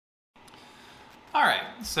All right,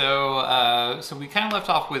 so we kind of left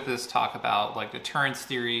off with this talk about like deterrence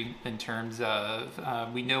theory in terms of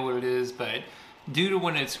we know what it is, but due to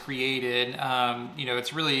when it's created,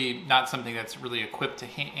 it's really not something that's really equipped to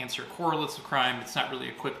answer correlates of crime. It's not really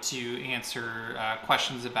equipped to answer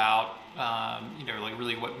questions about like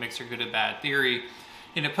really what makes a good or bad theory.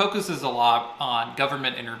 And it focuses a lot on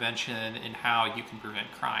government intervention and how you can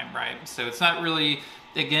prevent crime, right? So it's not really,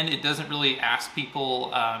 again, it doesn't really ask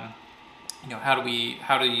people.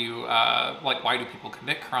 Why do people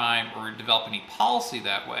commit crime or develop any policy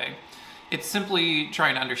that way? It's simply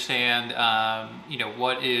trying to understand,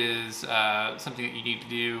 what is something that you need to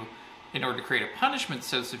do in order to create a punishment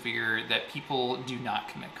so severe that people do not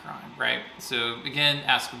commit crime, right? So again,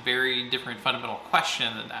 ask a very different fundamental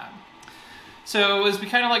question than that. So as we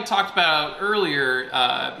kind of like talked about earlier,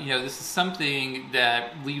 this is something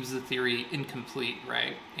that leaves the theory incomplete,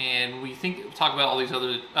 right? And we talk about all these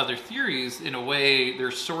other theories in a way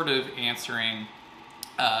they're sort of answering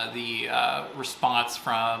the response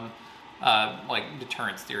from like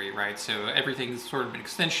deterrence theory, right? So everything's sort of an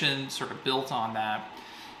extension, sort of built on that.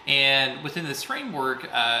 And within this framework,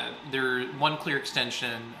 one clear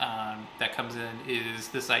extension that comes in is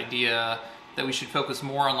this idea that we should focus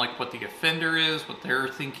more on like what the offender is, what they're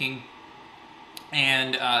thinking,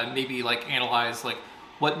 and maybe like analyze like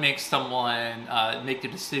what makes someone make the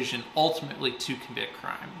decision ultimately to commit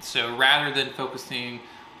crime. So rather than focusing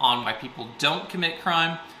on why people don't commit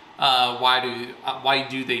crime, why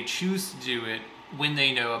do they choose to do it when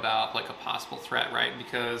they know about like a possible threat, right?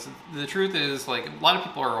 Because the truth is, like, a lot of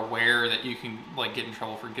people are aware that you can like get in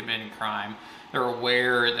trouble for committing crime. They're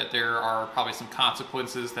aware that there are probably some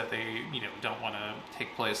consequences that they don't want to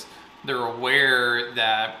take place. They're aware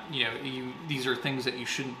that these are things that you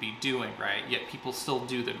shouldn't be doing, right? Yet people still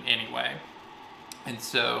do them anyway. And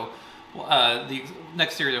so the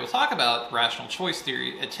next theory that we'll talk about, rational choice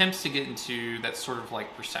theory, attempts to get into that sort of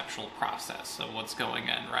like perceptual process of what's going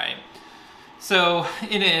on, right? So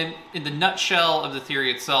in the nutshell of the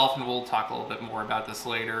theory itself, and we'll talk a little bit more about this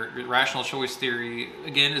later, rational choice theory,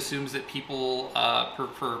 again, assumes that people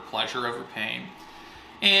prefer pleasure over pain.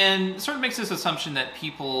 And sort of makes this assumption that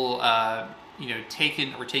people,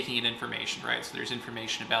 taking in information, right? So there's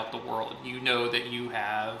information about the world. You know that you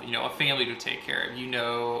have, a family to take care of. You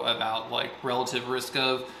know about like relative risk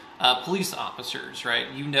of police officers, right?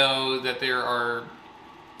 You know that there are,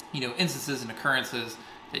 instances and occurrences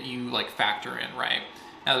that you like factor in, right?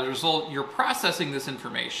 Now, as a result, you're processing this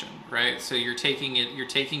information, right? So you're taking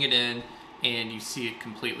it in, and you see it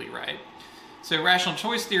completely, right? So rational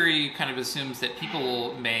choice theory kind of assumes that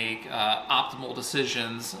people make optimal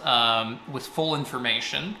decisions with full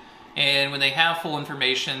information, and when they have full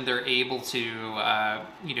information, they're able to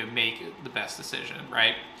make the best decision,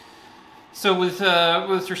 right? So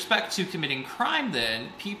with respect to committing crime,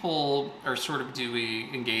 then people are sort of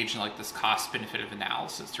engage in like this cost-benefit of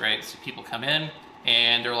analysis, right? So people come in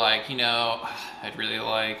and they're like, I'd really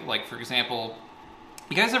like for example,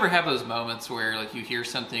 you guys ever have those moments where like you hear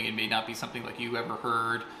something and may not be something like you ever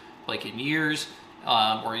heard like in years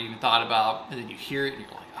or even thought about, and then you hear it and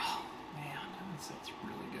you're like, oh man, that's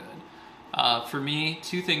really good. For me,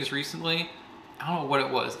 two things recently. I don't know what it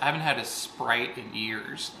was. I haven't had a Sprite in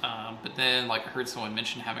years, but then like I heard someone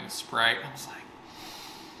mention having a Sprite. I was like,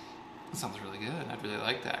 that sounds really good. I'd really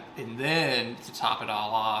like that. And then to top it all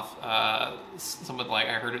off, I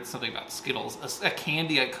heard something about Skittles, a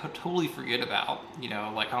candy I could totally forget about. I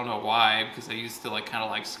don't know why, because I used to kind of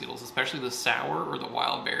like Skittles, especially the sour or the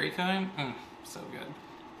wild berry kind. So good.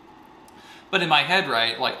 But in my head,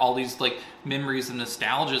 right, like all these like memories and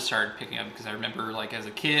nostalgia started picking up, because I remember like as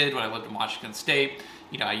a kid when I lived in Washington State,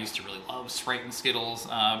 I used to really love Sprite and Skittles,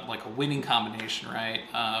 like a winning combination, right?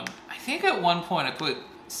 I think at one point I put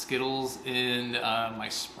Skittles in my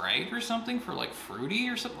Sprite or something for like fruity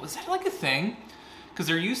or something. Was that like a thing? Because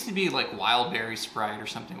there used to be like wild berry Sprite or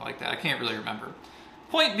something like that. I can't really remember.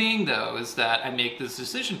 Point being, though, is that I make this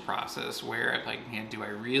decision process where I'm like, man, do I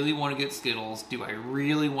really want to get Skittles? Do I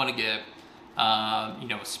really want to get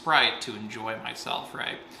a Sprite to enjoy myself,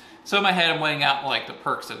 right? So in my head, I'm weighing out like the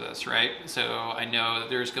perks of this, right? So I know that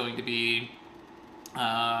there's going to be,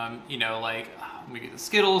 we get the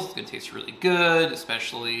Skittles, it's gonna taste really good,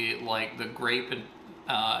 especially like the grape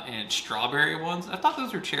and strawberry ones. I thought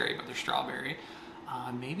those were cherry, but they're strawberry.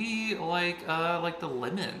 Maybe like the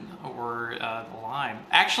lemon or the lime.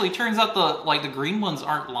 Actually, it turns out the green ones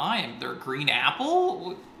aren't lime; they're green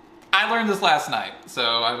apple. I learned this last night,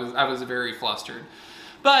 so I was very flustered.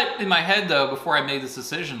 But in my head, though, before I made this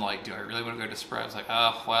decision, like, do I really want to go to Sprite? I was like,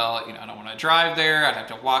 oh, well, I don't want to drive there. I'd have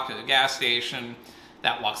to walk to the gas station.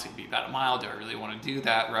 that walk's gonna be about a mile. Do I really want to do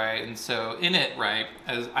that, right? And so in it, right,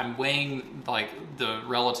 as I'm weighing like the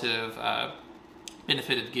relative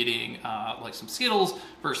benefit of getting like some Skittles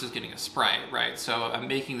versus getting a Sprite, right? So I'm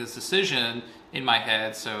making this decision in my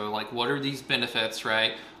head. So like, what are these benefits,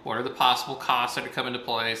 right? What are the possible costs that are come into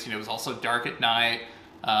place? You know, it was also dark at night.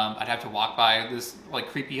 I'd have to walk by this like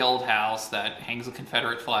creepy old house that hangs a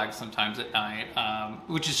Confederate flag sometimes at night,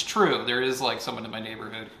 which is true. There is like someone in my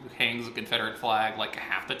neighborhood who hangs a Confederate flag like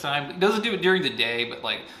half the time. He doesn't do it during the day, but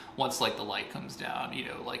like once like the light comes down, you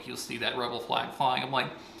know, like you'll see that rebel flag flying. I'm like,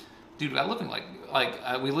 dude, I live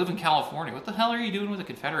in we live in California. What the hell are you doing with a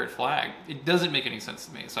Confederate flag? It doesn't make any sense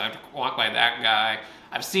to me. So I have to walk by that guy.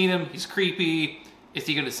 I've seen him. He's creepy. Is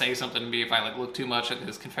he going to say something to me if I like look too much at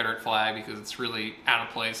his Confederate flag because it's really out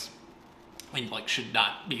of place and like should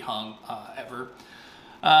not be hung ever?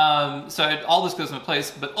 All this goes into place,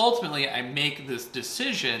 but ultimately I make this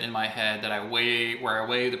decision in my head that I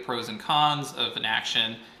weigh the pros and cons of an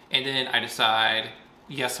action, and then I decide,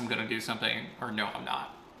 yes, I'm going to do something, or no, I'm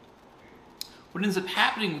not. What ends up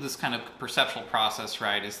happening with this kind of perceptual process,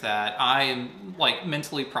 right, is that I am like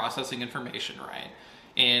mentally processing information, right?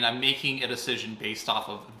 And I'm making a decision based off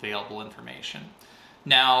of available information.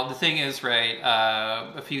 Now, the thing is, right,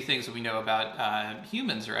 a few things that we know about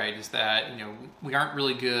humans, right, is that, you know, we aren't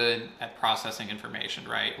really good at processing information,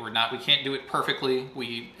 right? We can't do it perfectly.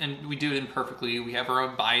 We do it imperfectly. We have our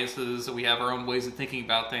own biases. We have our own ways of thinking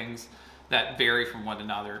about things that vary from one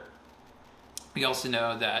another. We also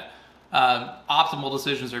know that optimal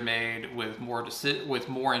decisions are made with more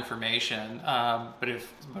information, but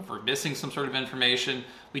if we're missing some sort of information,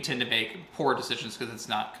 we tend to make poor decisions because it's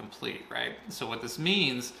not complete, right? So what this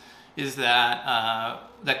means is that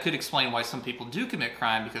that could explain why some people do commit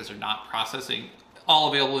crime, because they're not processing all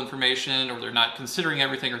available information, or they're not considering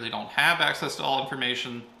everything, or they don't have access to all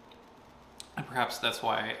information, and perhaps that's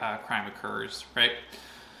why crime occurs, right?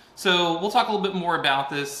 So we'll talk a little bit more about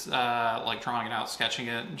this, like drawing it out, sketching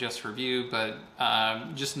it, just review, but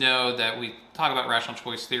just know that we talk about rational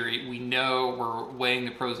choice theory. We know we're weighing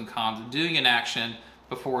the pros and cons of doing an action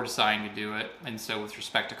before deciding to do it. And so with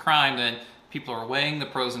respect to crime, then people are weighing the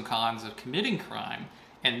pros and cons of committing crime,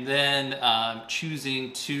 and then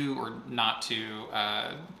choosing to or not to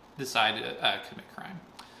decide to commit crime.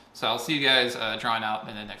 So I'll see you guys drawing out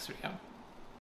in the next video.